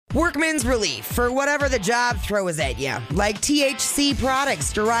Workman's relief for whatever the job throws at you, like THC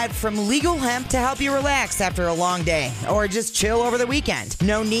products derived from legal hemp to help you relax after a long day or just chill over the weekend.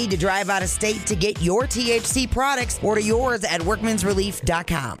 No need to drive out of state to get your THC products. Order yours at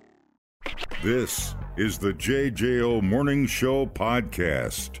workmansrelief.com. This is the JJO Morning Show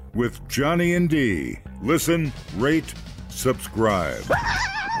podcast with Johnny and D. Listen, rate, subscribe.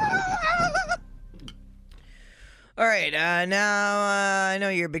 All right, now I know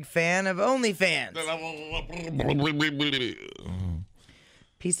you're a big fan of OnlyFans.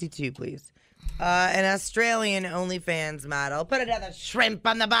 PC2, please. An Australian OnlyFans model, put another shrimp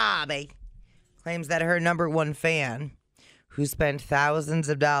on the barbie, claims that her number one fan, who spent thousands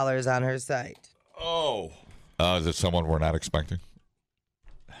of dollars on her site. Oh. Is it someone we're not expecting?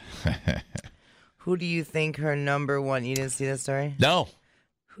 Who do you think her number one... You didn't see that story? No.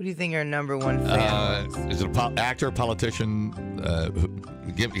 Who do you think her number one fan was? Is it an actor, politician?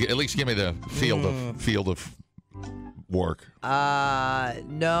 At least give me the field of work.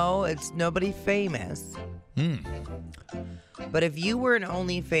 No, it's nobody famous. But if you were an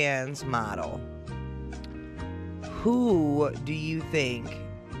OnlyFans model, who do you think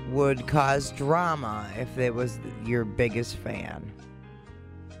would cause drama if it was your biggest fan?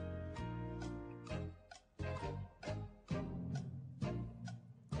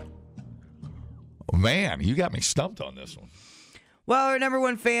 Man, you got me stumped on this one. Well, her number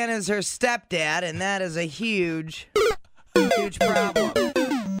one fan is her stepdad, and that is a huge problem.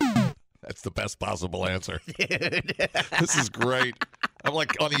 That's the best possible answer. Dude. This is great. I'm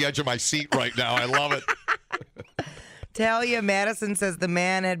like on the edge of my seat right now. I love it. Talia Madison says the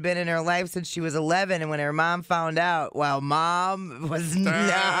man had been in her life since she was 11, and when her mom found out, well, mom was not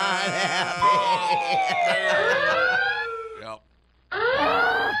happy. Yep.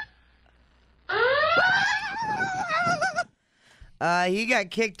 He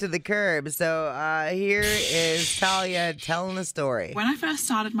got kicked to the curb. So here is Talia telling the story. When I first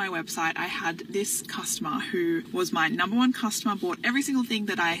started my website, I had this customer who was my number one customer, bought every single thing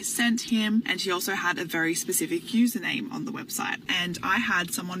that I sent him, and she also had a very specific username on the website. And I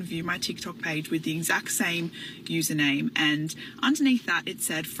had someone view my TikTok page with the exact same username, and underneath that it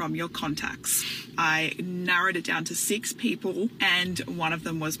said from your contacts. I narrowed it down to 6 people, and one of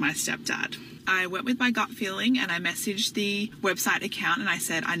them was my stepdad. I went with my gut feeling and I messaged the website account and I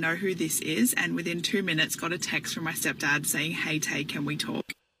said, I know who this is. And within 2 minutes, got a text from my stepdad saying, hey, Tay, can we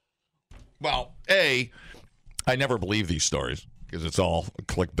talk? Well, I never believe these stories because it's all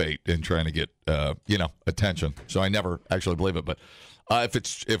clickbait and trying to get, attention. So I never actually believe it. But if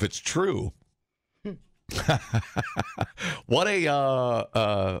it's true, what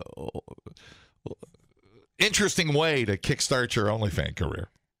a interesting way to kickstart your OnlyFans career.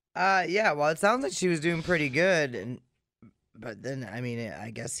 Yeah, well, it sounds like she was doing pretty good, but then, I mean, I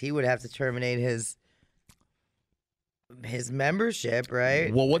guess he would have to terminate his membership,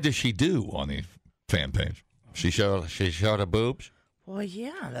 right? Well, what does she do on the fan page? She showed her boobs? Well,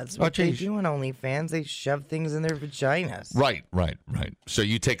 yeah, that's what they do on OnlyFans. They shove things in their vaginas. Right. So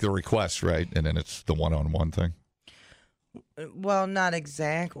you take the request, right, and then it's the one-on-one thing? Well, not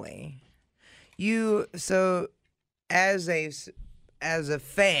exactly. As a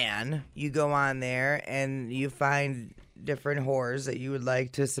fan, you go on there and you find different whores that you would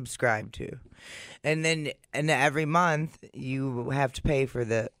like to subscribe to. And every month you have to pay for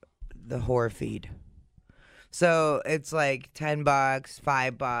the whore feed. So it's like $10,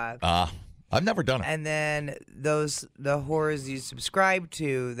 $5. I've never done it. And then the whores you subscribe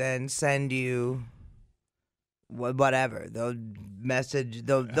to then send you whatever. They'll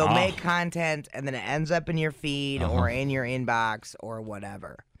make content and then it ends up in your feed or in your inbox or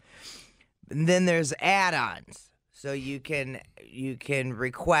whatever. And then there's add-ons. So you can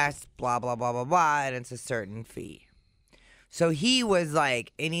request blah blah blah blah blah and it's a certain fee. So he was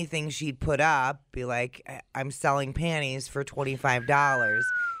like, anything she'd put up, be like, I'm selling panties for $25.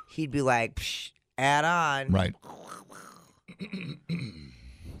 He'd be like, add on. Right.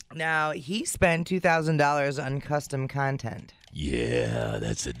 Now, he spent $2,000 on custom content. Yeah,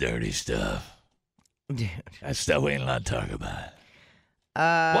 that's the dirty stuff. Dude. That's stuff we ain't allowed to talk about.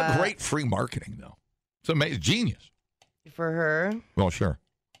 What great free marketing, though. It's amazing. Genius. For her? Well, sure.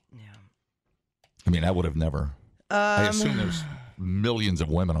 Yeah. I mean, I would have never. I assume there's millions of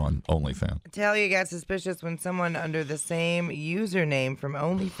women on OnlyFans. Talia got suspicious when someone under the same username from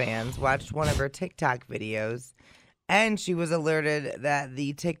OnlyFans watched one of her TikTok videos. And she was alerted that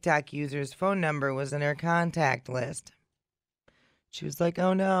the TikTok user's phone number was in her contact list. She was like,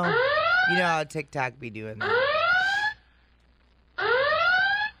 oh no. You know how TikTok be doing that.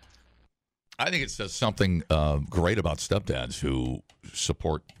 I think it says something great about stepdads who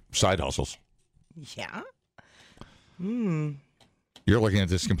support side hustles. Yeah. You're looking at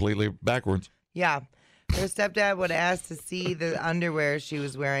this completely backwards. Yeah. Her stepdad would ask to see the underwear she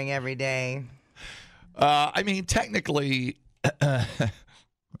was wearing every day. I mean, technically, yeah,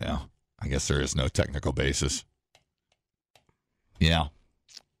 I guess there is no technical basis. Yeah.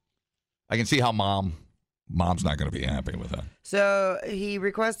 I can see how mom's not going to be happy with that. So he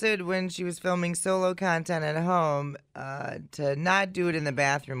requested when she was filming solo content at home to not do it in the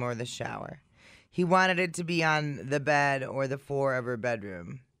bathroom or the shower. He wanted it to be on the bed or the floor of her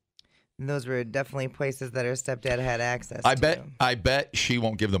bedroom. And those were definitely places that her stepdad had access to. I bet she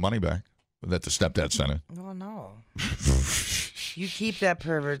won't give the money back that the stepdad sent it. Oh, no. You keep that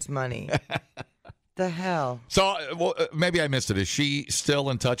pervert's money. The hell? So, maybe I missed it. Is she still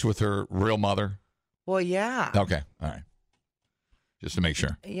in touch with her real mother? Well, yeah. Okay. All right. Just to make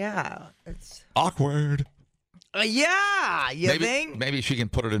sure. Yeah. It's awkward. Yeah. You think? Maybe she can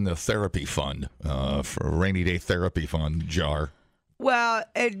put it in the therapy fund for a rainy day therapy fund jar. Well,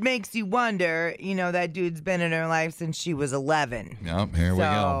 it makes you wonder, that dude's been in her life since she was 11. Yep, here we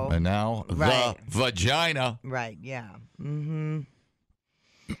go. And now right. The vagina. Right, yeah. Mm-hmm.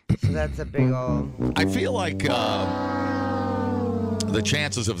 So that's a big old... I feel like the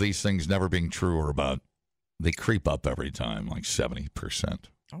chances of these things never being true are they creep up every time, like 70%.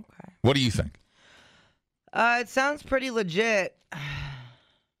 Okay. What do you think? It sounds pretty legit.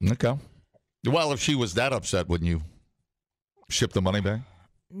 Okay. Well, if she was that upset, wouldn't you ship the money back?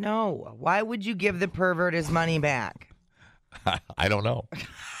 No. Why would you give the pervert his money back? I don't know.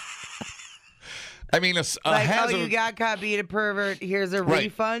 I mean, you got caught being a pervert. Here's a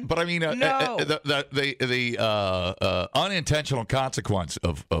refund. But I mean, no. the unintentional consequence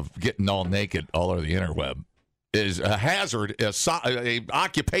of getting all naked all over the interweb is a hazard, a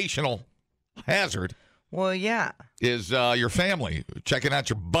occupational hazard. Well, yeah. Is your family checking out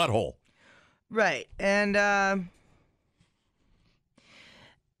your butthole? Right, and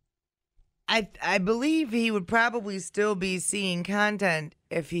I believe he would probably still be seeing content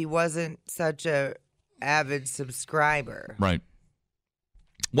if he wasn't such a avid subscriber. Right.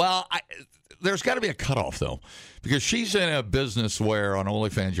 Well, there's got to be a cutoff, though, because she's in a business where on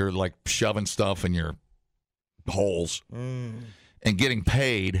OnlyFans you're like shoving stuff in your holes and getting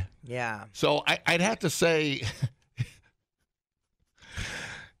paid. Yeah. So I'd have to say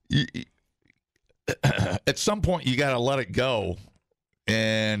at some point you got to let it go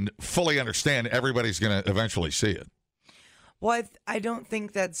and fully understand everybody's going to eventually see it. Well, I don't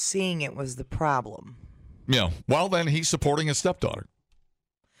think that seeing it was the problem. Yeah. Well, then he's supporting his stepdaughter.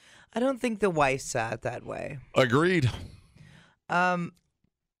 I don't think the wife saw it that way. Agreed.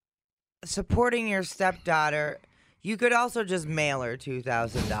 Supporting your stepdaughter, you could also just mail her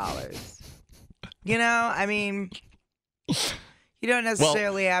 $2,000. I mean, you don't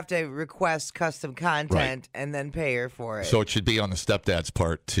necessarily have to request custom content and then pay her for it. So it should be on the stepdad's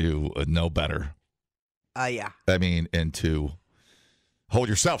part to know better. Yeah. I mean, and to hold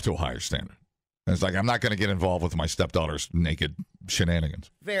yourself to a higher standard. And it's like, I'm not going to get involved with my stepdaughter's naked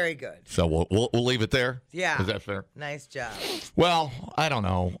shenanigans. Very good. So we'll leave it there? Yeah. Is that fair? Nice job. Well, I don't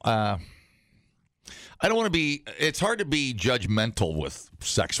know. I don't want to be, it's hard to be judgmental with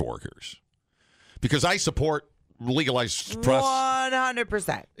sex workers because I support legalized prostitution.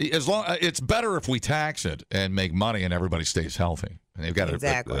 100%. As long, it's better if we tax it and make money and everybody stays healthy. And they've got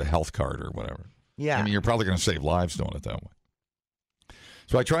a health card or whatever. Yeah. I mean, you're probably going to save lives doing it that way.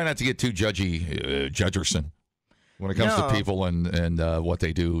 So I try not to get too judgerson when it comes to people and what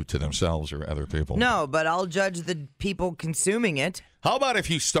they do to themselves or other people. No, but I'll judge the people consuming it. How about if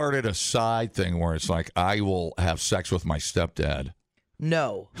you started a side thing where it's like, I will have sex with my stepdad?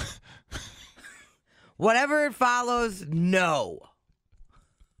 No. Whatever it follows, no.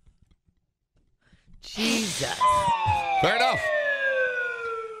 Jesus. Fair enough.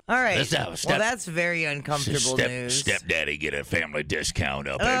 All right. Well, that's very uncomfortable news. Stepdaddy get a family discount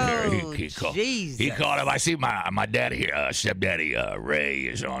up in Oh, here. Jesus. He called up. I see my daddy here, stepdaddy Ray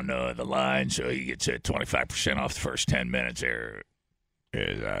is on the line, so he gets 25% off the first 10 minutes there.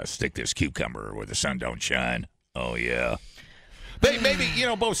 Stick this cucumber where the sun don't shine. Oh, yeah. Maybe,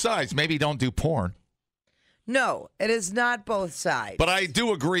 both sides. Maybe don't do porn. No, it is not both sides. But I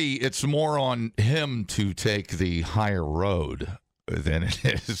do agree it's more on him to take the higher road than it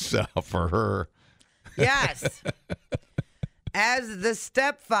is for her. Yes. As the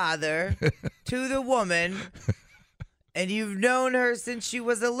stepfather to the woman, and you've known her since she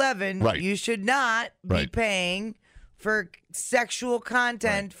was 11, you should not be paying for sexual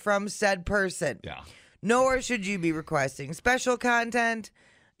content from said person. Yeah. Nor should you be requesting special content.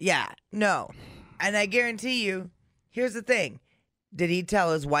 Yeah, no. And I guarantee you, here's the thing. Did he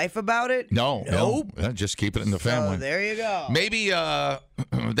tell his wife about it? No. Nope. No. Just keep it in the family. So there you go. Maybe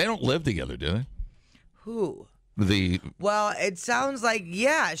they don't live together, do they? Who? Well, it sounds like,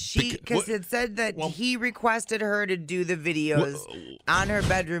 yeah, because it said that he requested her to do the videos on her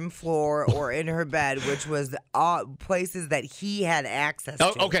bedroom floor or in her bed, which was places that he had access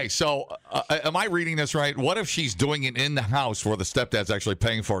to. Okay, so am I reading this right? What if she's doing it in the house where the stepdad's actually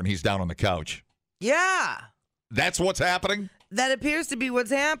paying for it and he's down on the couch? Yeah. That's what's happening? That appears to be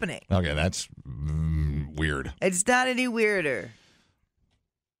what's happening. Okay, that's weird. It's not any weirder.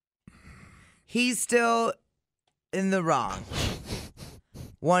 He's still in the wrong.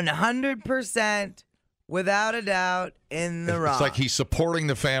 100%, without a doubt, in the wrong. It's like he's supporting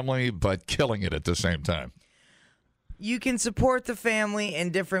the family but killing it at the same time. You can support the family in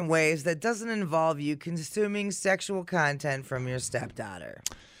different ways that doesn't involve you consuming sexual content from your stepdaughter.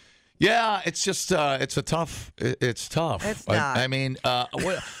 Yeah, it's just it's tough. It's tough. It's not. I mean,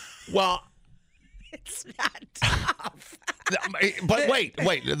 well, it's not tough. But wait.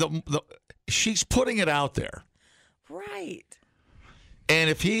 She's putting it out there. Right. And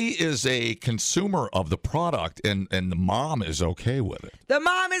if he is a consumer of the product and the mom is okay with it. The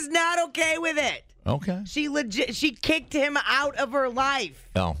mom is not okay with it. Okay. She kicked him out of her life.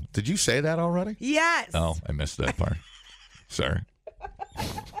 Oh, did you say that already? Yes. Oh, I missed that part. Sorry.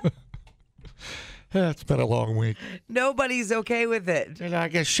 It's been a long week. Nobody's okay with it. And I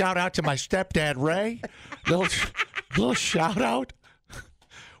guess shout out to my stepdad, Ray. Little shout out.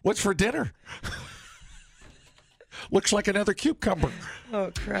 What's for dinner? Looks like another cucumber.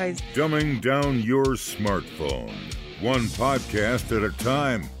 Oh, Christ. Dumbing down your smartphone. One podcast at a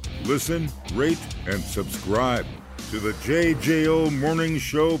time. Listen, rate, and subscribe to the JJO Morning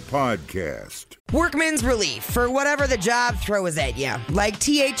Show podcast. Workman's Relief for whatever the job throws at you. Like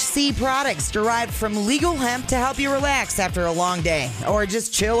THC products derived from legal hemp to help you relax after a long day or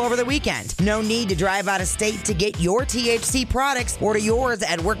just chill over the weekend. No need to drive out of state to get your THC products. Order yours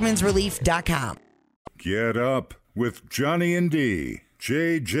at workmansrelief.com. Get up with Johnny and D.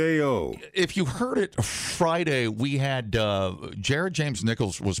 JJO. If you heard it Friday, we had Jared James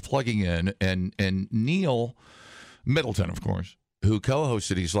Nichols was plugging in, and Neil Middleton, of course, who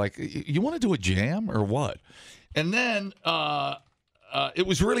co-hosted. He's like, "You want to do a jam or what?" And then it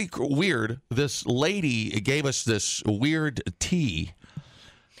was really weird. This lady gave us this weird tea,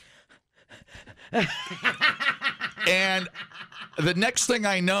 and the next thing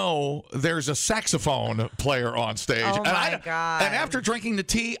I know, there's a saxophone player on stage. Oh, my God. And after drinking the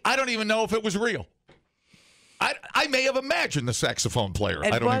tea, I don't even know if it was real. I may have imagined the saxophone player.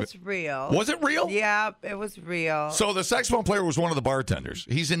 It was real. Was it real? Yeah, it was real. So the saxophone player was one of the bartenders.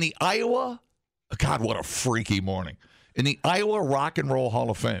 He's in the Iowa. God, what a freaky morning. In the Iowa Rock and Roll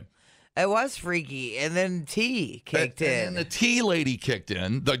Hall of Fame. It was freaky. And then tea kicked in. And the tea lady kicked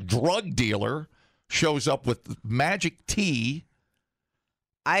in. The drug dealer shows up with magic tea.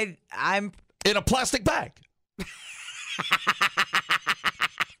 I'm in a plastic bag.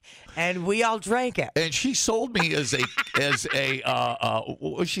 And we all drank it. And she sold me as a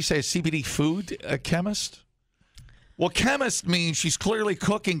what would she say, a CBD food chemist? Well, chemist means she's clearly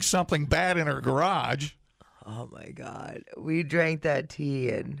cooking something bad in her garage. Oh my God. We drank that tea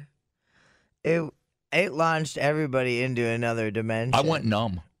and it launched everybody into another dimension. I went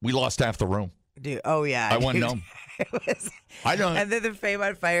numb. We lost half the room. Dude, oh yeah. I went numb. I don't. And then the Fame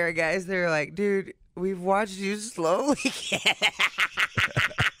on Fire guys, they were like, dude, we've watched you slowly get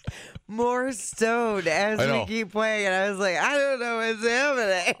more stoned as we keep playing. And I was like, I don't know what's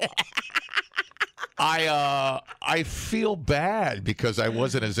happening. I feel bad because I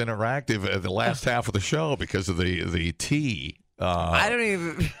wasn't as interactive at the last half of the show because of the tea. I don't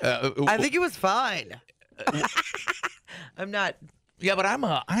even. I think it was fine. I'm not. Yeah, but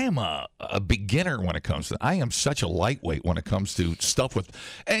I am a beginner when it comes to. I am such a lightweight when it comes to stuff with.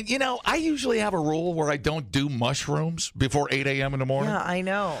 And I usually have a rule where I don't do mushrooms before 8 a.m. in the morning. Yeah, I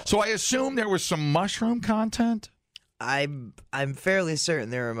know. So I assume there was some mushroom content. I'm fairly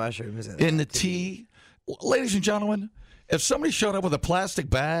certain there were mushrooms in the tea. Ladies and gentlemen, if somebody showed up with a plastic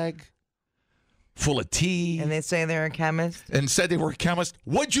bag full of tea and they say they're a chemist and said they were a chemist,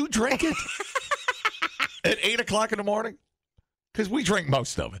 would you drink it at 8 o'clock in the morning? Because we drink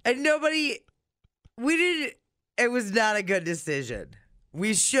most of it. And it was not a good decision.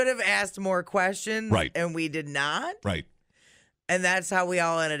 We should have asked more questions. Right. And we did not. Right. And that's how we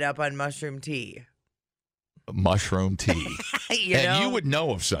all ended up on mushroom tea. Mushroom tea. You would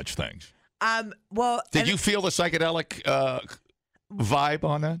know of such things. Well. Did you feel the psychedelic vibe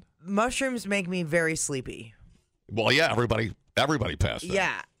on that? Mushrooms make me very sleepy. Well, yeah, everybody passed that.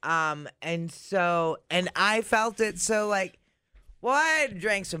 Yeah. And I felt it. So, like, Well, I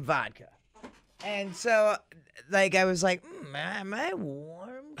drank some vodka. And so, like, I was like, am I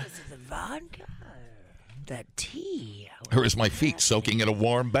warm because of the vodka? That tea. Or is my feet soaking in a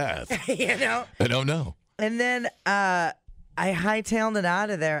warm bath? You know? I don't know. And then I hightailed it out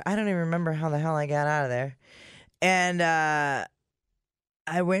of there. I don't even remember how the hell I got out of there. And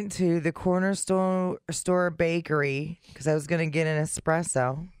I went to the corner store bakery because I was going to get an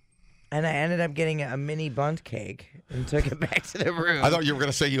espresso. And I ended up getting a mini bundt cake and took it back to the room. I thought you were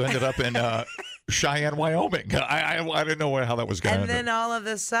going to say you ended up in Cheyenne, Wyoming. I didn't know how that was going to end. And then all of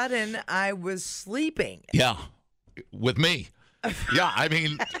a sudden, I was sleeping. Yeah, with me. Yeah, I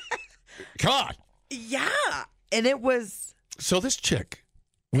mean, come on. Yeah, and it was. So this chick,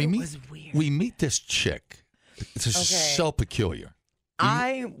 was weird. We meet this chick. This is so peculiar.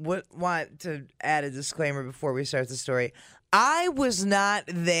 I would want to add a disclaimer before we start the story. I was not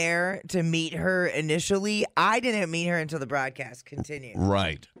there to meet her initially. I didn't meet her until the broadcast continued.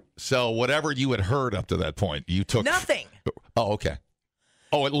 Right. So whatever you had heard up to that point, you took nothing. Oh, okay.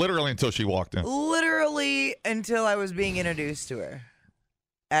 Oh, literally until she walked in. Literally until I was being introduced to her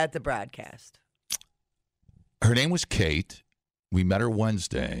at the broadcast. Her name was Kate. We met her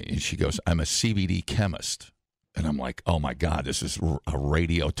Wednesday, and she goes, "I'm a CBD chemist." And I'm like, oh, my God, this is a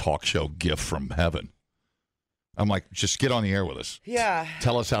radio talk show gift from heaven. I'm like, just get on the air with us. Yeah.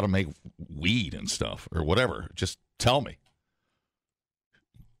 Tell us how to make weed and stuff or whatever. Just tell me.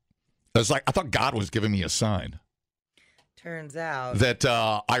 I was like, I thought God was giving me a sign. Turns out. That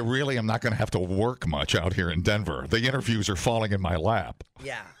I really am not going to have to work much out here in Denver. The interviews are falling in my lap.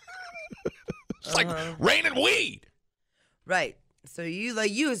 Yeah. It's like rain and weed. Right. So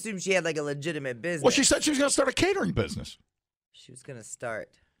you assumed she had like a legitimate business. Well, she said she was going to start a catering business. She was going to start.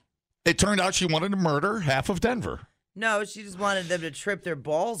 It turned out she wanted to murder half of Denver. No, she just wanted them to trip their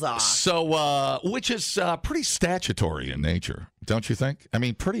balls off. So, which is pretty statutory in nature, don't you think? I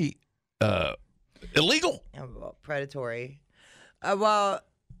mean, pretty illegal. Yeah, well, predatory. Well,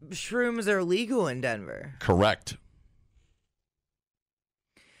 shrooms are legal in Denver. Correct.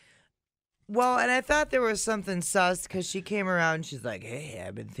 Well, and I thought there was something sus because she came around and she's like, hey,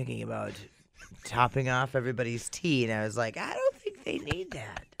 I've been thinking about topping off everybody's tea. And I was like, I don't think they need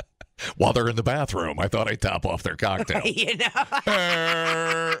that. While they're in the bathroom, I thought I'd top off their cocktail. You know?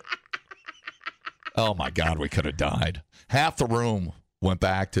 Oh, my God, we could have died. Half the room went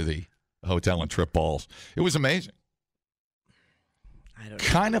back to the hotel and tripped balls. It was amazing. I don't know.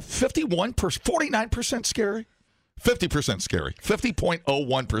 Kind of 51%, 49% scary. 50% scary.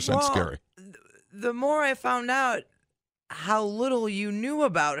 50.01% scary. The more I found out how little you knew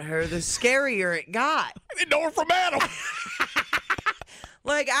about her, the scarier it got. I didn't know her from Adam.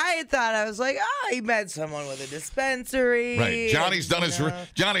 Like, I had thought, I was like, he met someone with a dispensary. Right. Johnny's done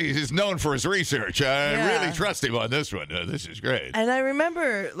Johnny is known for his research. I really trust him on this one. This is great. And I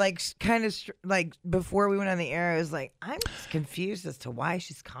remember, like, kind of, like, before we went on the air, I was like, I'm just confused as to why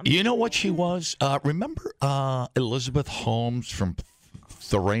she's coming. You know what she was? Remember Elizabeth Holmes from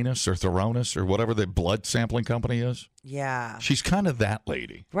Theranos or whatever the blood sampling company is? Yeah. She's kind of that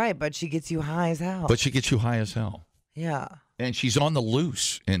lady. Right, but she gets you high as hell. Yeah. Yeah. And she's on the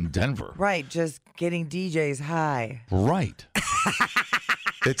loose in Denver. Right, just getting DJs high. Right.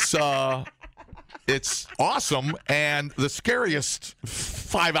 It's awesome and the scariest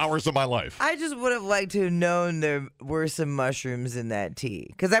 5 hours of my life. I just would have liked to have known there were some mushrooms in that tea.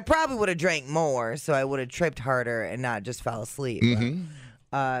 Because I probably would have drank more, so I would have tripped harder and not just fell asleep. Mm-hmm.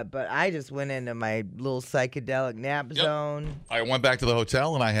 But I just went into my little psychedelic nap zone. I went back to the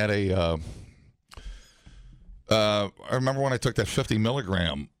hotel and I had I remember when I took that 50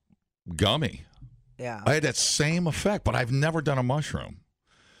 milligram gummy. Yeah. I had that same effect, but I've never done a mushroom.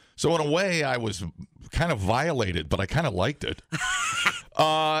 So in a way, I was kind of violated, but I kind of liked it.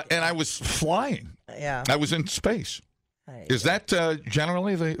 And I was flying. Yeah. I was in space. Is that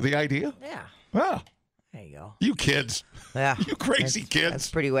generally the idea? Yeah. Ah. There you go. You kids. Yeah. You crazy kids.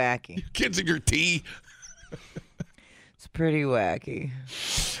 That's pretty wacky. You kids and your tea. It's pretty wacky.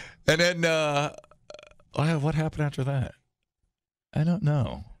 And then what happened after that? I don't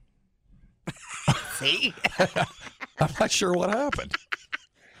know. See? I'm not sure what happened.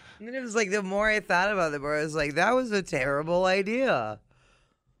 And then it was like the more I thought about it, the more I was like, that was a terrible idea.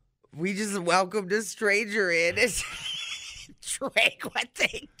 We just welcomed a stranger in and drank what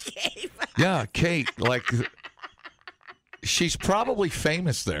they gave us. Yeah, Kate, like, she's probably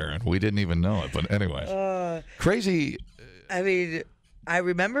famous there, and we didn't even know it. But anyway, crazy. I mean, I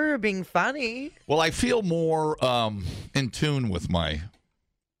remember her being funny. Well, I feel more in tune with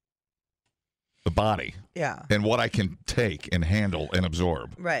the body. Yeah. And what I can take and handle and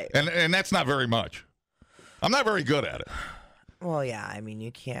absorb. Right. And that's not very much. I'm not very good at it. Well, yeah. I mean,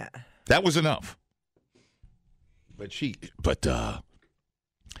 you can't. That was enough. But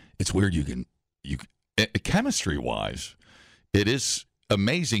it's weird. Chemistry wise, it is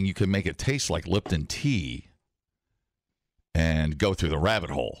amazing. You can make it taste like Lipton tea and go through the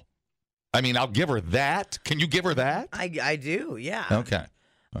rabbit hole. I mean, I'll give her that. Can you give her that? I do, yeah. Okay.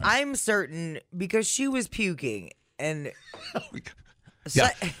 Right. I'm certain because she was puking and Yeah.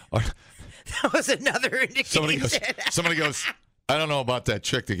 that was another indication. Somebody goes, I don't know about that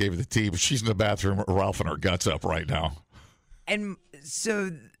chick that gave you the tea, but she's in the bathroom ralphing her guts up right now. And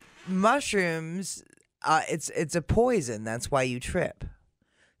so mushrooms, it's a poison. That's why you trip.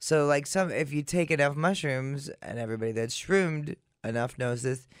 So like if you take enough mushrooms, and everybody that's shroomed enough knows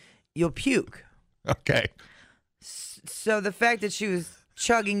this, you'll puke. Okay. So the fact that she was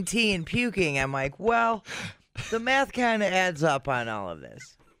chugging tea and puking, I'm like, well, the math kind of adds up on all of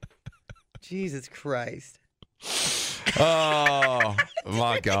this. Jesus Christ. Oh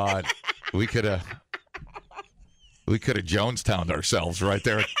my God. We could have Jonestowned ourselves right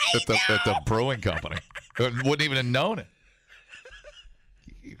there at the brewing company. Wouldn't even have known it.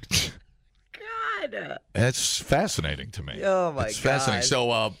 God. It's fascinating to me. Oh my God. It's fascinating.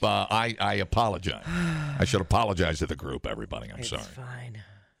 So I apologize. I should apologize to the group, everybody. I'm sorry. It's fine.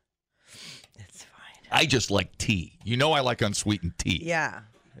 It's fine. I just like tea. You know I like unsweetened tea. Yeah.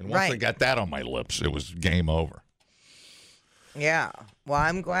 And once I right. got that on my lips, it was game over. Yeah. Well,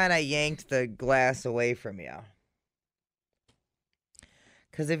 I'm glad I yanked the glass away from you.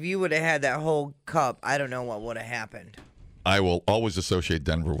 Because if you would have had that whole cup, I don't know what would have happened. I will always associate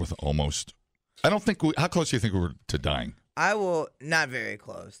Denver with almost. I don't think how close do you think we were to dying? I will, not very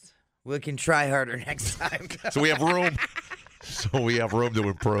close. We can try harder next time. So we have room. To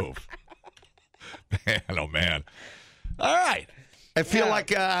improve. Man, oh man. All right. I feel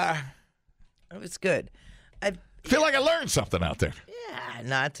like it was good. I feel like I learned something out there. Yeah,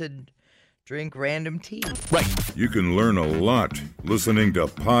 not to drink random tea. Right. You can learn a lot listening to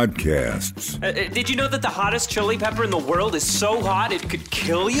podcasts. Did you know that the hottest chili pepper in the world is so hot it could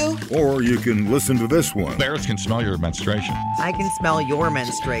kill you? Or you can listen to this one. Bears can smell your menstruation. I can smell your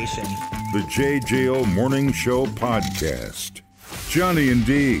menstruation. The JJO Morning Show Podcast. Johnny and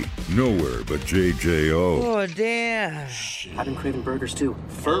D, nowhere but JJO. Oh, damn. I've been craving burgers too.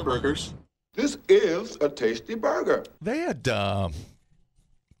 Fur burgers. This is a tasty burger. They had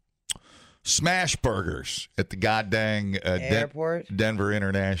smash burgers at the goddamn airport? Denver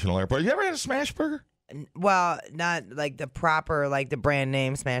International Airport. You ever had a smash burger? Well, not like the proper, like the brand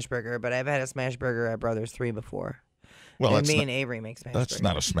name smash burger, but I've had a smash burger at Brothers 3 before. Well, and me and Avery make smash burgers. That's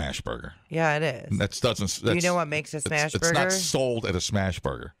not a smash burger. Yeah, it is. Do you know what makes a smash burger? It's not sold at a smash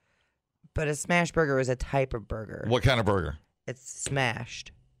burger. But a smash burger is a type of burger. What kind of burger? It's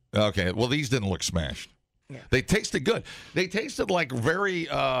smashed. Okay, well, these didn't look smashed. Yeah. They tasted good. They tasted like very,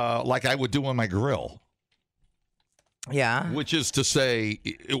 like I would do on my grill. Yeah. Which is to say,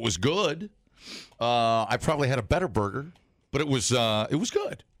 it was good. I probably had a better burger, but it was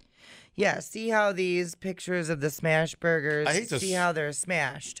good. Yeah, see how these pictures of the smash burgers, see how they're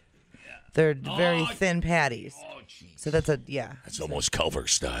smashed. Yeah. They're very thin patties. Oh, geez. So that's That's almost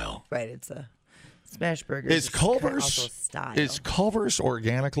Culver's style. Right, it's a smash burger. Is Culver's also style. Is Culver's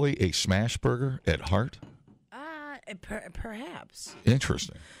organically a smash burger at heart? Perhaps.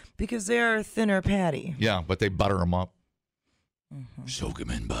 Interesting. Because they are a thinner patty. Yeah, but they butter them up. Mm-hmm. Soak them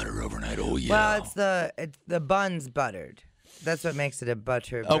in butter overnight. Oh yeah. Well, it's the bun's buttered. That's what makes it a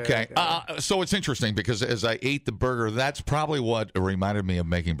butter burger. Okay, so it's interesting because as I ate the burger, that's probably what reminded me of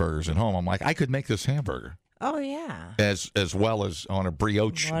making burgers at home. I'm like, I could make this hamburger. Oh yeah. As well as on a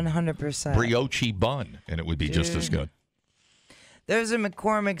brioche. 100%. Brioche bun, and it would be just as good. There's a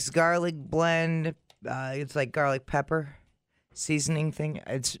McCormick's garlic blend. It's like garlic pepper seasoning thing.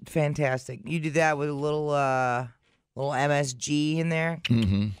 It's fantastic. You do that with a little MSG in there.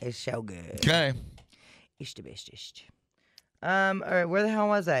 Mm-hmm. It's so good. Okay. All right, where the hell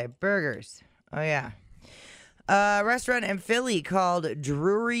was I? Burgers. Oh, yeah. Restaurant in Philly called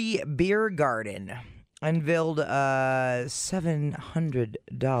Drury Beer Garden unveiled a $700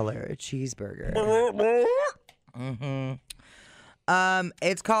 cheeseburger. Mm-hmm.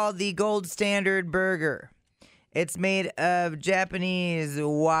 It's called the Gold Standard Burger. It's made of Japanese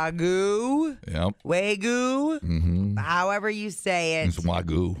Wagyu. Yep. Wagyu. Mm-hmm. However you say it. It's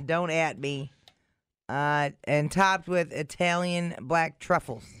Wagyu. Don't at me. And topped with Italian black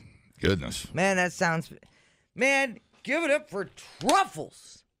truffles. Goodness. Man, that sounds... Man, give it up for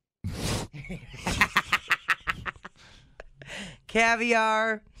truffles.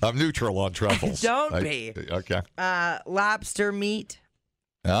 Caviar. I'm neutral on truffles. Don't be. Okay. Lobster meat.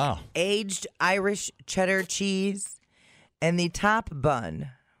 Ah. Aged Irish cheddar cheese. And the top bun,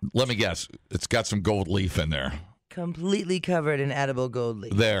 Let me guess. It's got some gold leaf in there. completely covered in edible gold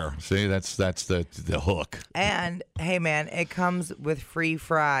leaf. There. See, that's the hook. And, hey, man, it comes with free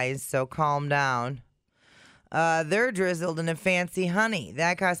fries, so calm down. They're drizzled in a fancy honey.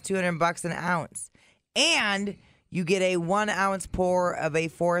 That costs $200 an ounce. And you get a 1 ounce pour of a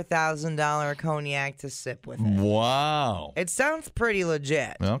 $4,000 cognac to sip with it. Wow. It sounds pretty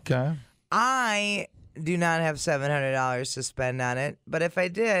legit. Okay. I do not have $700 to spend on it, but if I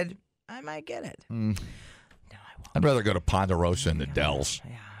did, I might get it. I'd rather go to Ponderosa and the Dells.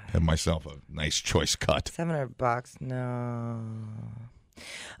 Have myself a nice choice cut. $700, no.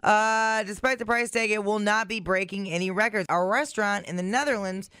 Despite the price tag, it will not be breaking any records. Our restaurant in the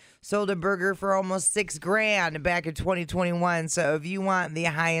Netherlands sold a burger for almost $6,000 back in 2021. So if you want the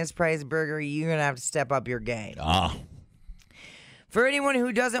highest priced burger, you're gonna have to step up your game. For anyone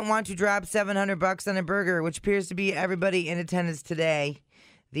who doesn't want to drop $700 on a burger, which appears to be everybody in attendance today,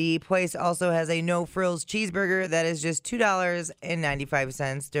 the place also has a no-frills cheeseburger that is just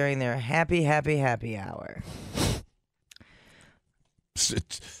 $2.95 during their happy hour.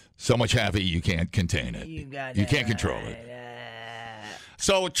 So much happy you can't contain it. You can't control it.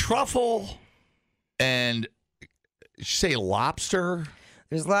 So truffle and say lobster.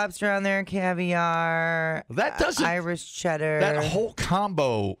 There's lobster on there, caviar. That doesn't Irish cheddar. That whole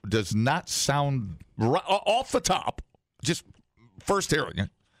combo does not sound off the top. Just first hearing it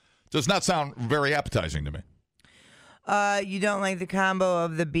does not sound very appetizing to me. You don't like the combo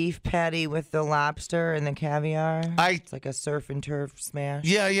of the beef patty with the lobster and the caviar? It's like a surf and turf smash.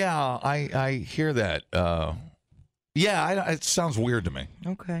 Yeah. I hear that. It sounds weird to me.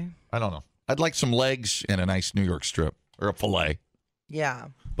 Okay. I don't know. I'd like some legs and a nice New York strip or a filet. Yeah.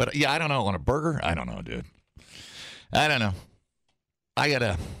 But I don't know. On a burger, I don't know, dude. I don't know. I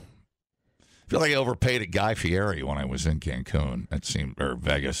feel like I overpaid at Guy Fieri when I was in Cancun. Or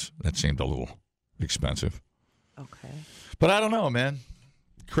Vegas. That seemed a little expensive. Okay. But I don't know, man.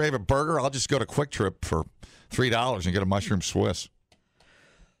 Crave a burger? I'll just go to Quick Trip for $3 and get a mushroom Swiss.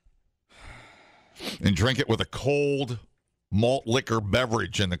 And drink it with a cold malt liquor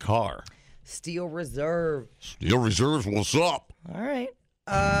beverage in the car. Steel Reserve. Steel Reserves, what's up? All right.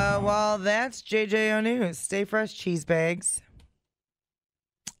 Well, that's JJO News. Stay fresh, cheese bags.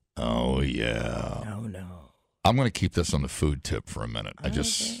 Oh, yeah. No. I'm going to keep this on the food tip for a minute. I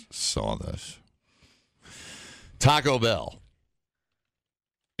just saw this. Taco Bell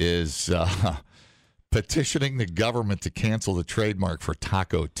is petitioning the government to cancel the trademark for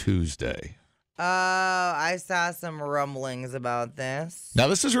Taco Tuesday. Oh, I saw some rumblings about this. Now,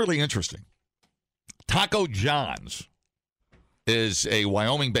 this is really interesting. Taco John's is a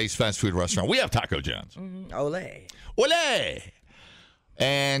Wyoming-based fast food restaurant. We have Taco John's. Mm-hmm. Ole. Ole!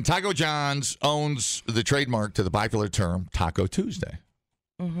 And Taco John's owns the trademark to the popular term Taco Tuesday.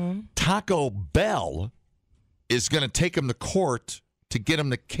 Mm-hmm. Taco Bell is going to take him to court to get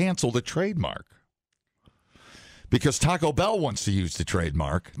him to cancel the trademark. Because Taco Bell wants to use the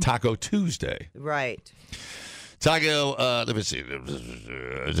trademark Taco Tuesday. Right. Taco, let me see.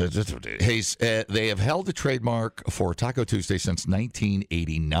 They have held the trademark for Taco Tuesday since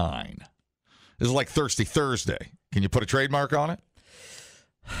 1989. This is like Thirsty Thursday. Can you put a trademark on it?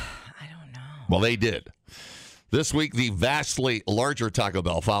 I don't know. Well, they did. This week, the vastly larger Taco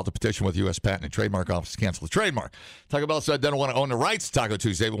Bell filed a petition with U.S. Patent and Trademark Office to cancel the trademark. Taco Bell said they don't want to own the rights to Taco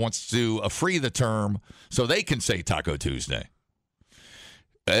Tuesday, but wants to free the term so they can say Taco Tuesday.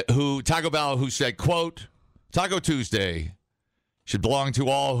 Taco Bell, who said, quote, Taco Tuesday should belong to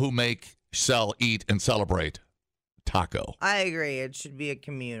all who make, sell, eat, and celebrate taco. I agree. It should be a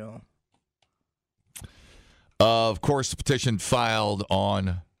communal. Of course, the petition filed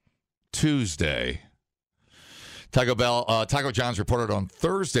on Tuesday. Taco John's reported on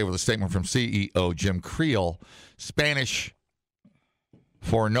Thursday with a statement from CEO Jim Creel. Spanish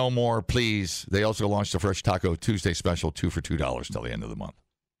for no more, please. They also launched a fresh Taco Tuesday special, 2 for $2 till the end of the month.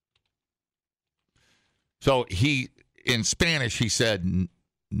 So in Spanish, he said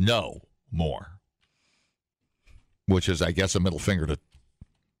no more, which is, I guess, a middle finger to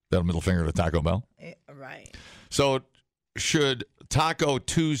Taco Bell. Right. So should Taco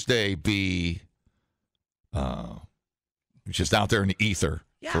Tuesday be just out there in the ether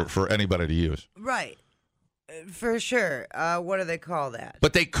for anybody to use? Right. For sure. What do they call that?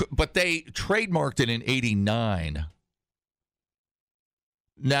 But they trademarked it in '89.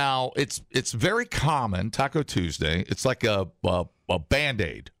 Now it's very common. Taco Tuesday. It's like a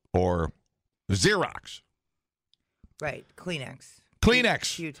Band-Aid or Xerox. Right. Kleenex.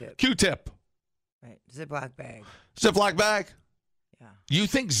 Q-tip. Right. Ziploc bag. Ziploc bag. Yeah. You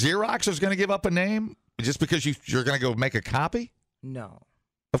think Xerox is going to give up a name? Just because you're going to go make a copy? No.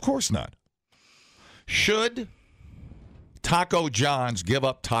 Of course not. Should Taco John's give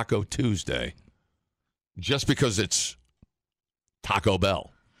up Taco Tuesday just because it's Taco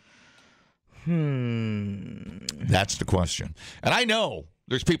Bell? That's the question. And I know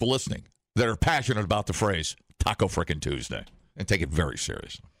there's people listening that are passionate about the phrase Taco Frickin' Tuesday and take it very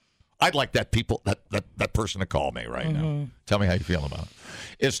seriously. I'd like that person to call me right now. Tell me how you feel about it.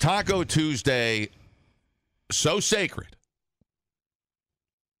 Is Taco Tuesday so sacred?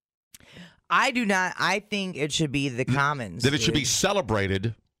 I do not. I think it should be the commons. That it should be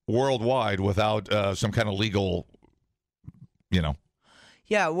celebrated worldwide without some kind of legal,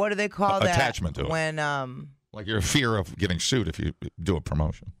 Yeah, what do they call that? Attachment to it. When like you're in fear of getting sued if you do a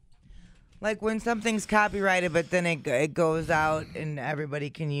promotion. Like when something's copyrighted, but then it goes out and everybody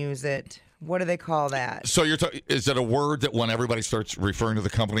can use it. What do they call that? So is it a word that when everybody starts referring to the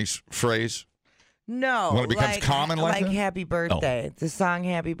company's phrase? No. When it becomes common like that? Happy Birthday. Oh. The song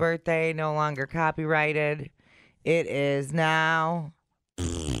Happy Birthday, no longer copyrighted. It is now.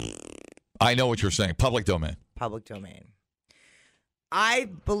 I know what you're saying. Public domain. Public domain. I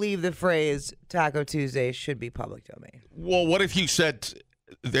believe the phrase Taco Tuesday should be public domain. Well, what if you said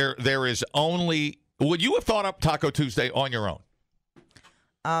there is only... Would you have thought up Taco Tuesday on your own?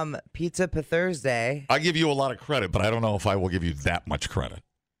 Pizza per Thursday. I give you a lot of credit, but I don't know if I will give you that much credit.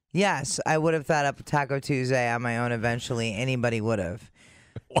 Yes, I would have thought up Taco Tuesday on my own eventually. Anybody would have.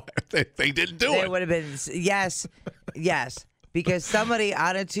 They didn't do it. They would have been, yes, because somebody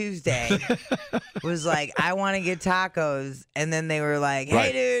on a Tuesday was like, I want to get tacos. And then they were like,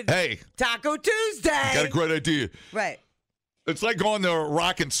 hey, dude. Hey. Taco Tuesday. Got a great idea. Right. It's like going to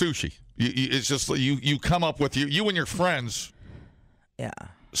Rockin' Sushi. It's just you come up with you and your friends. Yeah.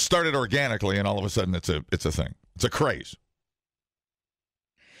 Started organically, and all of a sudden it's a thing. It's a craze.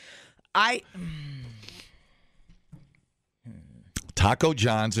 Taco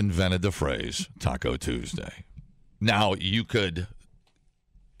John's invented the phrase Taco Tuesday. Now you could,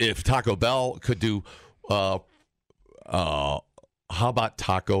 if Taco Bell could do, how about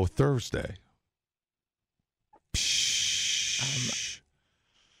Taco Thursday?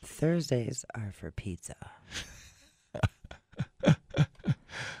 Thursdays are for pizza.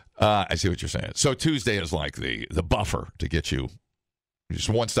 I see what you're saying. So Tuesday is like the buffer to get you just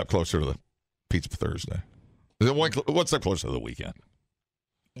one step closer to the Pizza Thursday. One step closer to the weekend.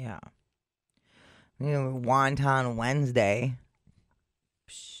 Yeah. Wonton Wednesday.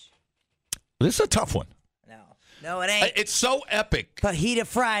 This is a tough one. No, it ain't. It's so epic. Fajita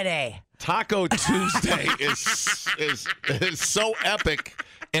Friday. Taco Tuesday is so epic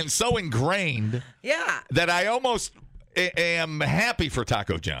and so ingrained. Yeah. That I almost am happy for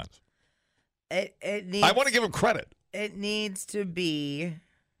Taco John's. It needs, I want to give him credit. It needs to be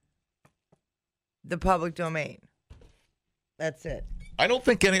the public domain. That's it. I don't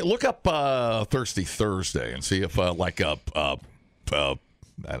think any. Look up Thirsty Thursday and see if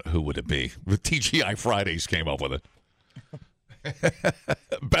who would it be? The TGI Fridays came up with it.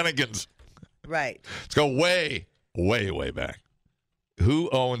 Bennigan's. Right. Let's go way, way, way back. Who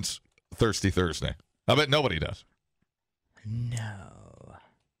owns Thirsty Thursday? I bet nobody does. No.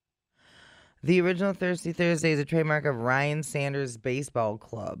 The original Thirsty Thursday is a trademark of Ryan Sanders Baseball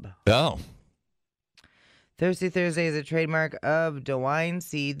Club. Oh. Thirsty Thursday is a trademark of DeWine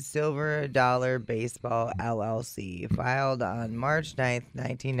Seed Silver Dollar Baseball LLC, filed on March 9th,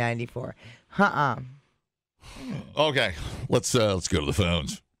 1994. Okay, let's go to the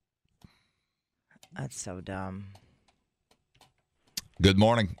phones. That's so dumb. Good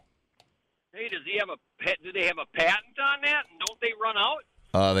morning. Hey, do they have a patent on that? And don't they run out?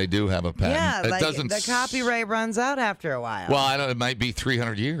 They do have a patent. Yeah, it doesn't. The copyright runs out after a while. Well, I don't. It might be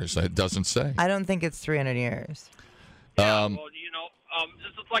 300 years. It doesn't say. I don't think it's 300 years. Yeah, this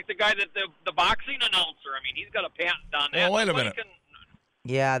is like the guy the boxing announcer. I mean, he's got a patent on that. Well, wait a minute.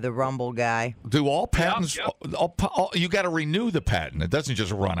 Yeah, the Rumble guy. Do all patents? Yep. You got to renew the patent. It doesn't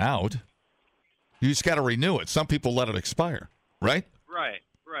just run out. You just got to renew it. Some people let it expire, right? Right.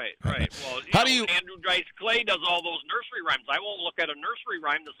 Well, How do you? Andrew Dice Clay does all those nursery rhymes. I won't look at a nursery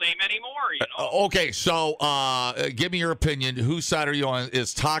rhyme the same anymore. Okay, so give me your opinion. Whose side are you on?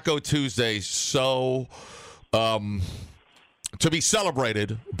 Is Taco Tuesday so to be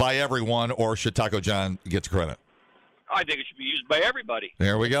celebrated by everyone, or should Taco John get the credit? I think it should be used by everybody.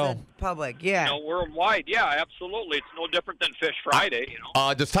 There we go. Public, yeah. Worldwide, yeah, absolutely. It's no different than Fish Friday.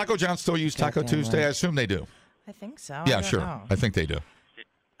 Does Taco John still use Taco Tuesday? I assume they do. I think so. Yeah, sure. Know. I think they do.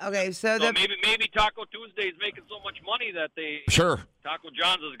 Okay, so maybe Taco Tuesday is making so much money that Taco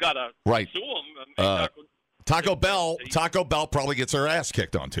John's has got to sue them. Taco Bell probably gets her ass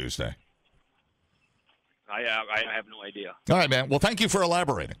kicked on Tuesday. I have no idea. All right, man. Well, thank you for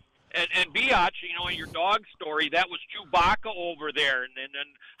elaborating. And Biatch, in your dog story, that was Chewbacca over there. And then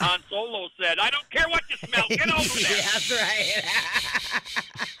Han Solo said, I don't care what you smell. Get over there. That's right.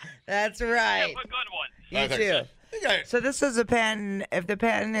 That's right. That's a good one. You too. Okay. So this is a patent. If the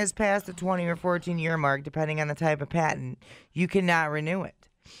patent is past the 20 or 14-year mark, depending on the type of patent, you cannot renew it.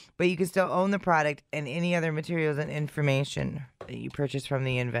 But you can still own the product and any other materials and information that you purchase from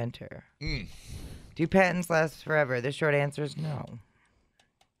the inventor. Do patents last forever? The short answer is no.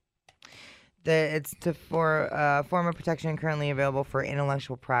 It's for a form of protection currently available for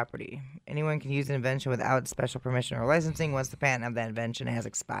intellectual property. Anyone can use an invention without special permission or licensing once the patent of that invention has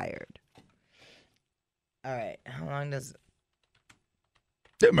expired. All right. How long does...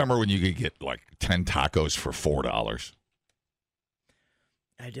 Remember when you could get like 10 tacos for $4?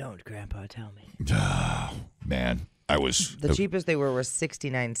 I don't, Grandpa. Tell me. Oh, man, The cheapest they were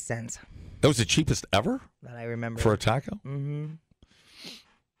 69 cents. That was the cheapest ever? That I remember. For a taco? Mm-hmm.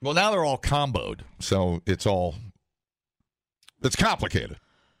 Well, now they're all comboed, so it's complicated.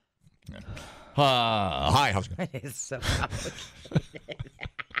 Yeah. Hi, how's it going? It is so complicated.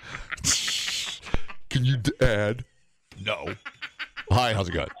 Can you add? No. Hi, how's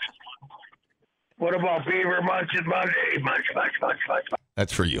it going? What about Beaver Munching Monday? Munch.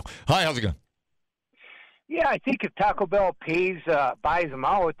 That's for you. Hi, how's it going? Yeah, I think if Taco Bell buys them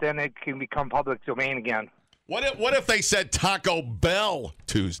out, then it can become public domain again. What if they said Taco Bell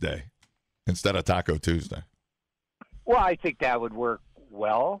Tuesday instead of Taco Tuesday? Well, I think that would work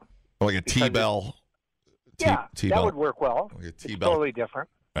well. Like a T-Bell. Yeah, T-Bell. that would work well. Like a It's T-Bell. totally different.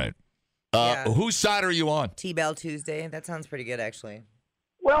 Right. Yeah. Whose side are you on? T-Bell Tuesday. That sounds pretty good, actually.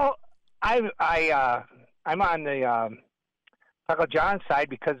 Well, I'm on the Taco John's side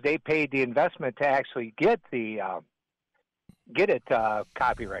because they paid the investment to actually get it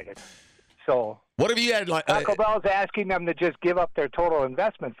copyrighted. So what have you had? Like, Taco Bell's asking them to just give up their total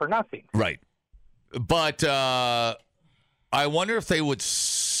investment for nothing. Right. But I wonder if they would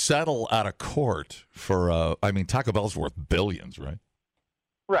settle out of court for. Taco Bell's worth billions, right?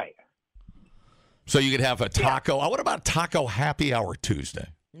 Right. So you could have a taco. What about Taco Happy Hour Tuesday?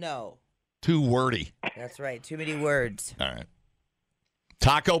 No. Too wordy. That's right. Too many words. All right.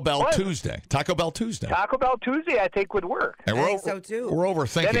 Taco Bell Tuesday. Taco Bell Tuesday. Taco Bell Tuesday, I think, would work. And I think so too. We're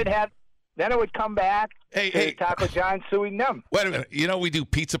overthinking. Then it would come back Hey, to Taco John suing them. Wait a minute. We do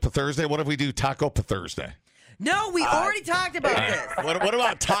pizza for Thursday. What if we do Taco for Thursday? No, we already talked about this. What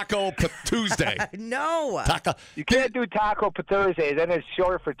about Taco Tuesday? No. Taco. You can't do Taco for Thursday. Then it's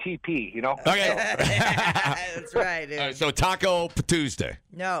short for TP, Okay. That's right, dude. All right, so Taco for Tuesday.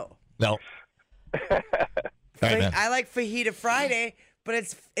 No. No. All right, man. I like Fajita Friday, but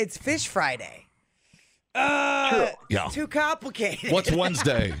it's Fish Friday. Yeah. Too complicated. What's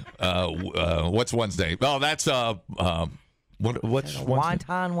Wednesday? What's Wednesday? Oh, that's what's Wednesday?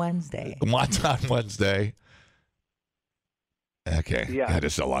 Wonton Wednesday. Wonton Wednesday. Okay. Yeah. That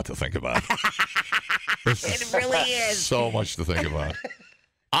is a lot to think about. It really is. So much to think about.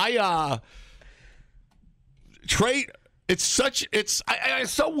 It's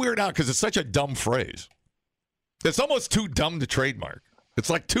so weird out because it's such a dumb phrase. It's almost too dumb to trademark.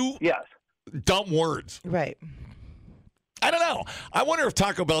 It's like two dumb words. Right. I don't know. I wonder if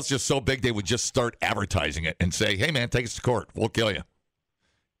Taco Bell's just so big they would just start advertising it and say, hey, man, take us to court. We'll kill you.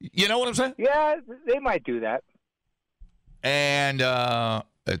 You know what I'm saying? Yeah, they might do that. And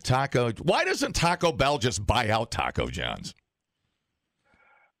Taco. Why doesn't Taco Bell just buy out Taco John's?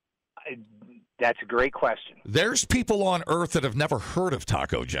 That's a great question. There's people on Earth that have never heard of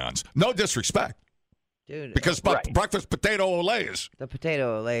Taco John's. No disrespect. Dude. Because breakfast potato olays. The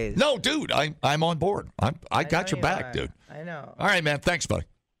potato olays. No, dude, I'm on board. I got your back, dude. I know. All right, man. Thanks, buddy.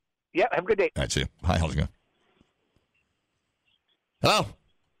 Yeah, have a good day. That's it. Hi, how's it going? Hello?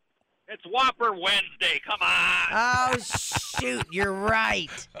 It's Whopper Wednesday. Come on. Oh, shoot. You're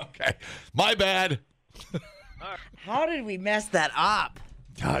right. Okay. My bad. How did we mess that up?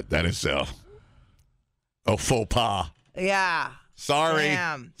 God, that is a faux pas. Yeah. Sorry.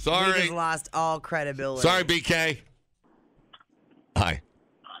 Damn. Sorry. We just lost all credibility. Sorry, BK. Hi.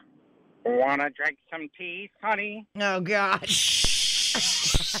 Wanna drink some tea, honey? Oh, God.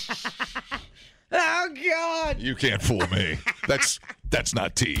 Oh, God. You can't fool me. That's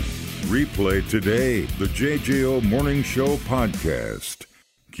not tea. Replay today the JJO Morning Show podcast.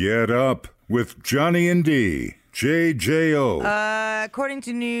 Get up with Johnny and D. JJO. According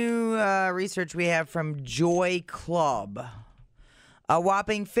to new research we have from Joy Club, a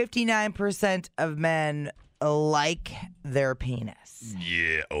whopping 59% of men like their penis.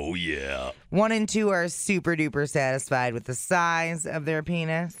 Yeah. Oh, yeah. 1 in 2 are super duper satisfied with the size of their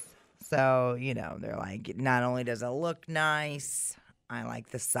penis. So, they're like, not only does it look nice, I like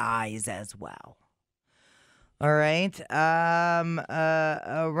the size as well. All right. Around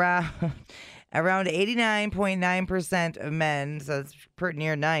 89.9% of men, so it's pretty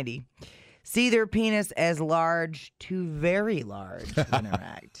near 90, see their penis as large to very large when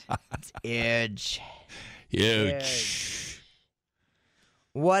erect. It's huge.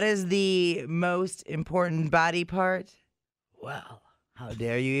 What is the most important body part? Well, how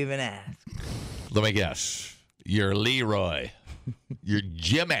dare you even ask? Let me guess. You're Leroy. You're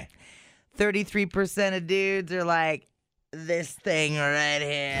Jimmy. 33% of dudes are like, this thing right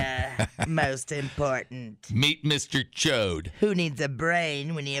here, most important. Meet Mr. Chode. Who needs a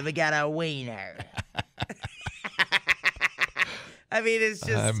brain when you ever got a wiener? I mean, it's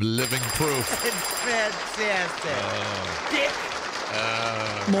just... I'm living proof. It's fantastic. Dick.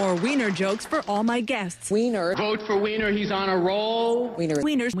 More wiener jokes for all my guests. Wiener. Vote for Wiener. He's on a roll. Wiener.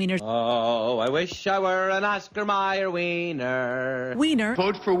 Wieners. Wieners. Oh, I wish I were an Oscar Mayer wiener. Wiener.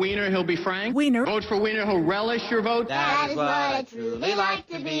 Vote for Wiener. He'll be frank. Wiener. Vote for Wiener. He'll relish your vote. That is what I truly like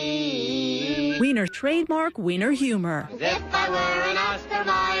to be. Wiener. Trademark wiener humor. If I were an Oscar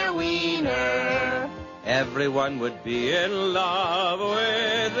Mayer wiener, everyone would be in love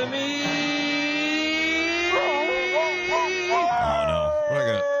with me. Oh, no. We're not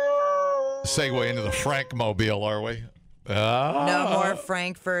going to segue into the Frank Mobile, are we? No more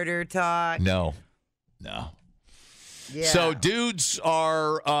Frankfurter talk. No. Yeah. So dudes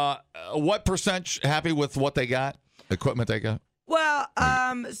are, what percent happy with what they got? Equipment they got? Well,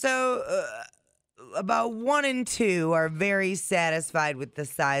 about 1 in 2 are very satisfied with the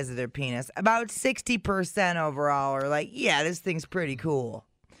size of their penis. About 60% overall are like, yeah, this thing's pretty cool.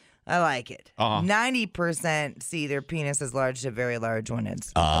 I like it. 90% see their penis as large to very large when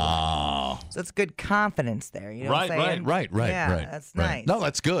it's so it's good confidence there. You know what I'm saying? Right. Yeah, that's nice. No,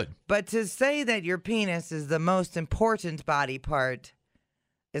 that's good. But to say that your penis is the most important body part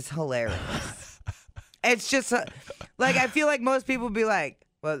is hilarious. It's just like, I feel like most people would be like,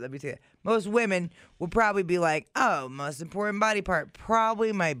 well, let me tell you. Most women would probably be like, oh, most important body part,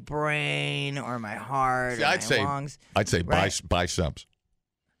 probably my brain or my heart or my lungs. I'd say biceps.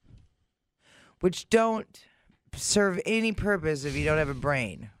 Which don't serve any purpose if you don't have a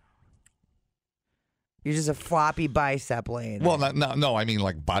brain. You're just a floppy bicep laying. Well, no, I mean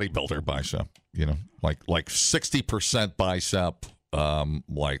like bodybuilder bicep. Like 60% bicep,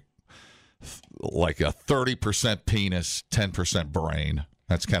 like a 30% penis, 10% brain.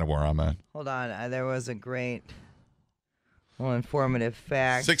 That's kind of where I'm at. Hold on, there was a great, informative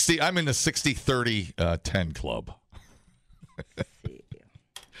fact. 60. I'm in the 60-30-10 club.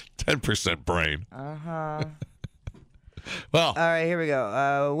 10% brain. Well, all right, here we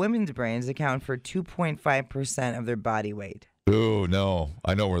go. Women's brains account for 2.5% of their body weight. Oh, no.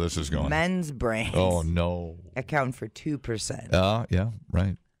 I know where this is going. Men's brains. Oh, no. Account for 2%. Yeah,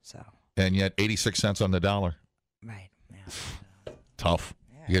 right. So. And yet 86 cents on the dollar. Right. Yeah. Tough.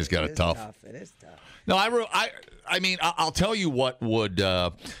 Yeah, you guys got it tough. It is tough. No, I mean, I'll tell you what would.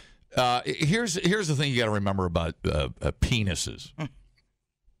 Here's the thing you got to remember about penises.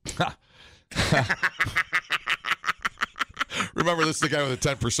 Remember, this is the guy with a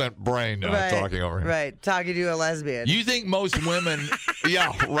 10% brain talking over here. Right, talking to a lesbian. You think most women...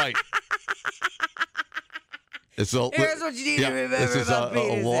 yeah, right. Here's what you need to remember this is about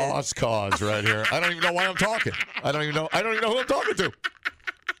a lost cause right here. I don't even know why I'm talking. I don't even know who I'm talking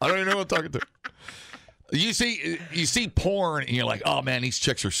to. You see porn, and you're like, oh, man, these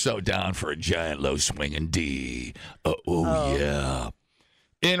chicks are so down for a giant low swinging D. Oh, yeah.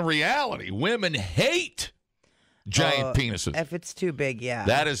 In reality, women hate giant penises. If it's too big, yeah.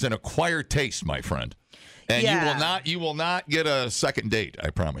 That is an acquired taste, my friend. And you will not get a second date,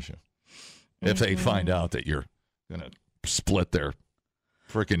 I promise you. If they find out that you're going to split their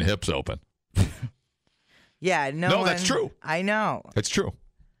freaking hips open. Yeah, no, that's true. I know. It's true.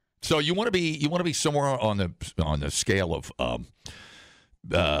 So you want to be somewhere on the scale of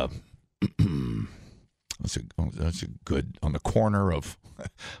that's a good, on the corner of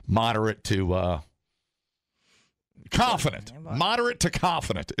moderate to confident. Moderate to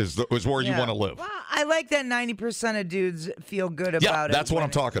confident is where you want to live. Well, I like that 90% of dudes feel good about it. That's what I'm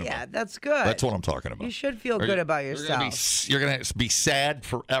talking about. Yeah, that's good. That's what I'm talking about. You should feel good about yourself. You're going to be sad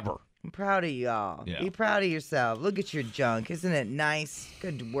forever. I'm proud of y'all. Yeah. Be proud of yourself. Look at your junk. Isn't it nice?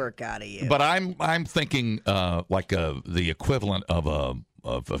 Good work out of you. But I'm thinking like the equivalent of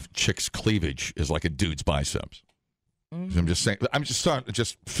a chick's cleavage is like a dude's biceps. Mm-hmm. I'm just saying. I'm just talking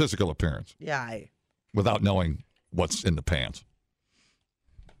just physical appearance. Yeah. Without knowing what's in the pants.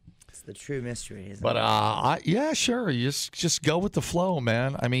 That's the true mystery, isn't But it? yeah, sure. You just go with the flow,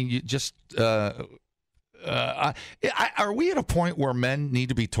 man. I mean, you just are we at a point where men need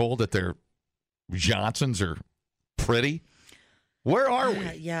to be told that their Johnsons are pretty? Where are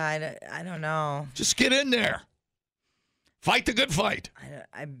we? Yeah, I don't know. Just get in there. Fight the good fight.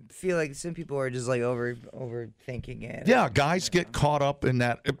 I feel like some people are just like overthinking it. Yeah, guys get caught up in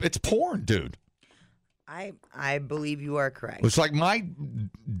that. It's porn, dude. I believe you are correct. It's like my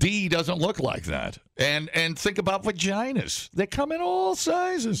D doesn't look like that. And think about vaginas. They come in all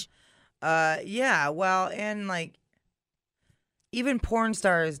sizes. Yeah, well, and like even porn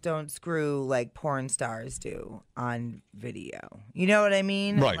stars don't screw like porn stars do on video. You know what I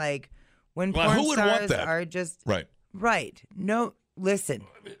mean? Right. Like when Well, porn who would want stars that? are just Right. No, listen.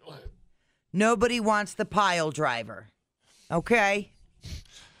 Nobody wants the pile driver. Okay?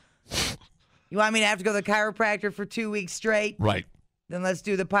 You want me to have to go to the chiropractor for 2 weeks straight? Right. Then let's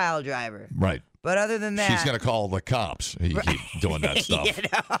do the pile driver. Right. But other than that, She's going to call the cops. You keep doing that stuff.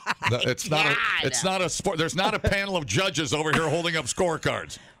 It's not a sport. There's not a panel of judges over here holding up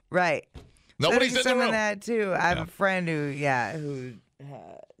scorecards. Right. Nobody's There's in the some room. of that too. I have a friend who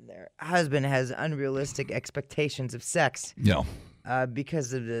their husband has unrealistic expectations of sex. No.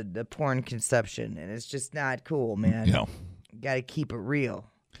 Because of the porn consumption, and it's just not cool, man. No. You got to keep it real.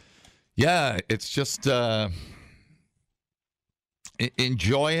 Yeah, it's just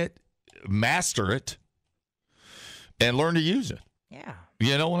enjoy it, master it, and learn to use it. Yeah.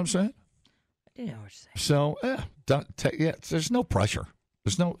 You know what I'm saying? I do know what you're saying. So, there's no pressure.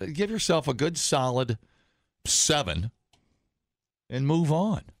 Give yourself a good solid 7 and move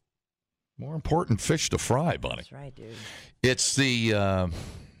on. More important fish to fry, buddy. That's right, dude. It's the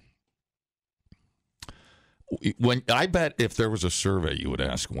when I bet if there was a survey, you would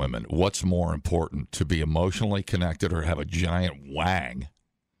ask women, what's more important, to be emotionally connected or have a giant wang?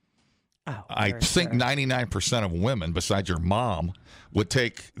 Oh, I think 99% of women, besides your mom, would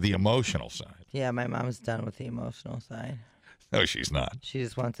take the emotional side. Yeah, my mom's done with the emotional side. No, she's not. She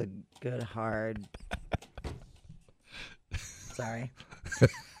just wants a good hard. Sorry.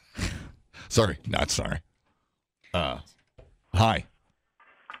 Sorry, not sorry. Hi.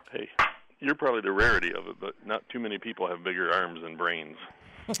 Hey, you're probably the rarity of it, but not too many people have bigger arms and brains.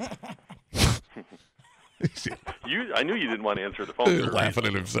 I knew you didn't want to answer the phone. Laughing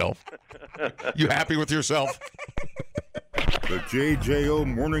at himself. You happy with yourself? The JJO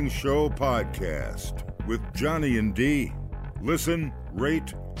Morning Show podcast with Johnny and D. Listen,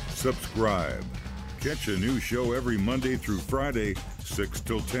 rate, subscribe. Catch a new show every Monday through Friday, 6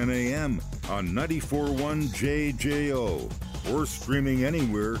 till 10 a.m. on 94.1 JJO or streaming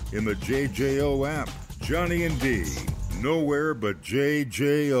anywhere in the JJO app. Johnny and D, nowhere but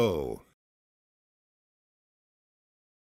JJO.